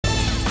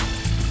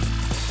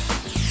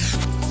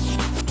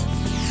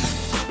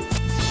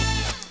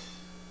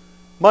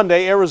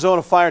Monday,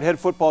 Arizona fired head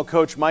football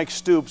coach Mike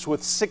Stoops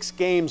with 6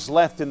 games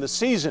left in the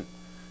season.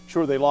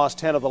 Sure, they lost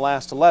 10 of the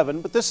last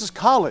 11, but this is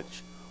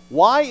college.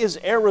 Why is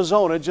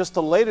Arizona just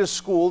the latest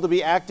school to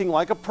be acting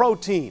like a pro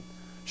team?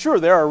 Sure,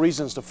 there are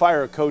reasons to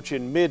fire a coach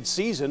in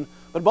mid-season,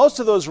 but most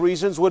of those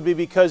reasons would be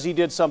because he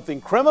did something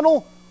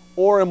criminal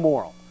or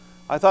immoral.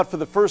 I thought for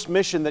the first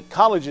mission that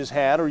colleges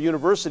had, or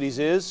universities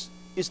is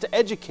to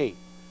educate.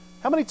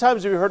 How many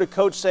times have you heard a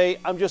coach say,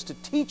 "I'm just a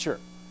teacher"?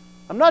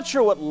 I'm not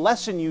sure what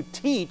lesson you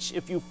teach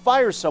if you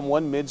fire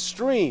someone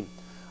midstream.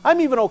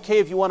 I'm even okay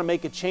if you want to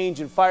make a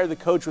change and fire the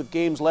coach with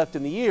games left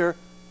in the year,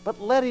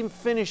 but let him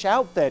finish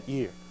out that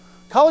year.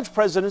 College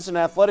presidents and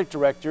athletic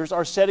directors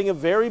are setting a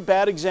very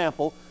bad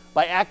example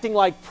by acting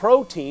like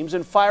pro teams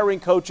and firing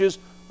coaches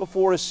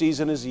before a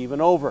season is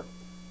even over.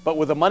 But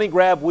with the money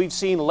grab we've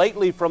seen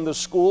lately from the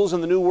schools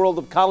in the new world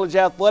of college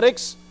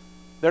athletics,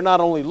 they're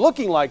not only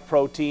looking like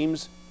pro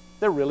teams,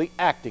 they're really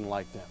acting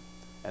like them.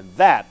 And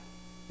that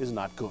is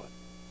not good.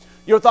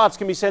 Your thoughts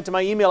can be sent to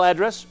my email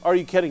address,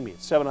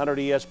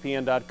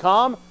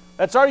 areyoukiddingme@700ESPN.com.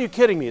 That's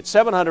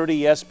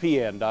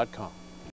areyoukiddingme@700ESPN.com.